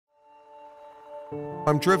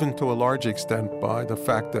I'm driven to a large extent by the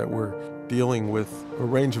fact that we're dealing with a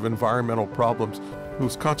range of environmental problems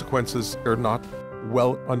whose consequences are not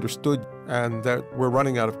well understood and that we're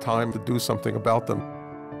running out of time to do something about them.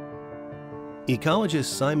 Ecologist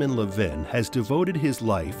Simon Levin has devoted his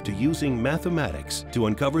life to using mathematics to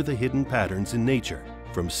uncover the hidden patterns in nature,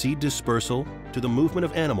 from seed dispersal to the movement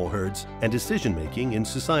of animal herds and decision-making in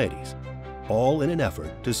societies, all in an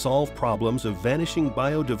effort to solve problems of vanishing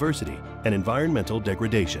biodiversity and environmental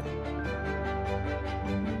degradation.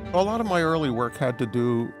 A lot of my early work had to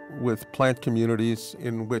do with plant communities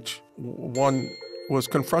in which one was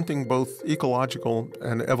confronting both ecological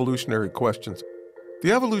and evolutionary questions.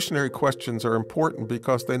 The evolutionary questions are important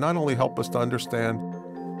because they not only help us to understand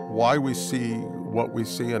why we see what we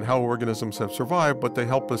see and how organisms have survived, but they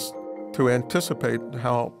help us to anticipate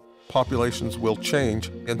how populations will change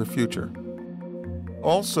in the future.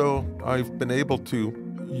 Also, I've been able to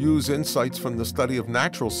use insights from the study of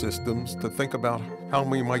natural systems to think about how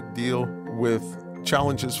we might deal with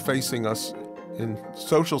challenges facing us in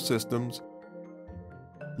social systems.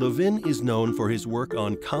 Levin is known for his work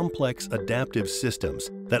on complex adaptive systems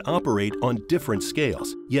that operate on different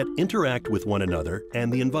scales, yet interact with one another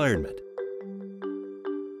and the environment.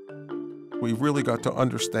 We've really got to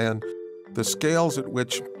understand the scales at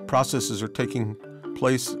which processes are taking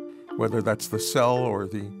place, whether that's the cell or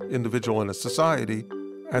the individual in a society,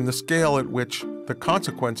 and the scale at which the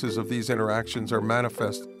consequences of these interactions are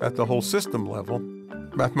manifest at the whole system level.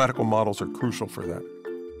 Mathematical models are crucial for that.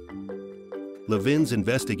 Levin's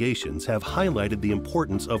investigations have highlighted the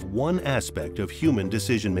importance of one aspect of human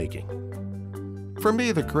decision-making. For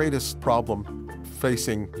me, the greatest problem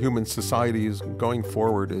facing human societies going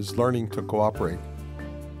forward is learning to cooperate.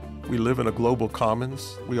 We live in a global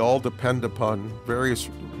commons. We all depend upon various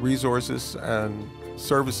resources and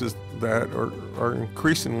services that are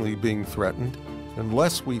increasingly being threatened.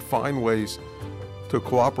 Unless we find ways to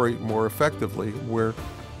cooperate more effectively, we're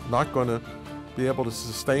not going to be able to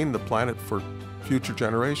sustain the planet for future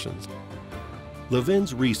generations.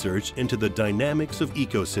 Levin's research into the dynamics of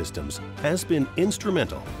ecosystems has been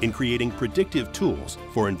instrumental in creating predictive tools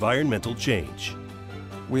for environmental change.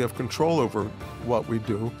 We have control over what we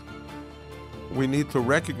do. We need to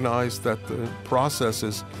recognize that the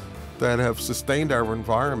processes that have sustained our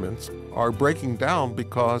environments are breaking down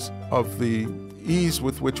because of the ease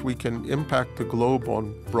with which we can impact the globe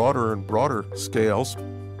on broader and broader scales.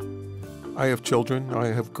 I have children, I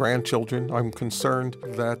have grandchildren. I'm concerned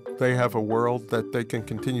that they have a world that they can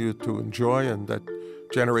continue to enjoy and that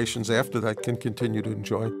generations after that can continue to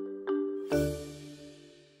enjoy.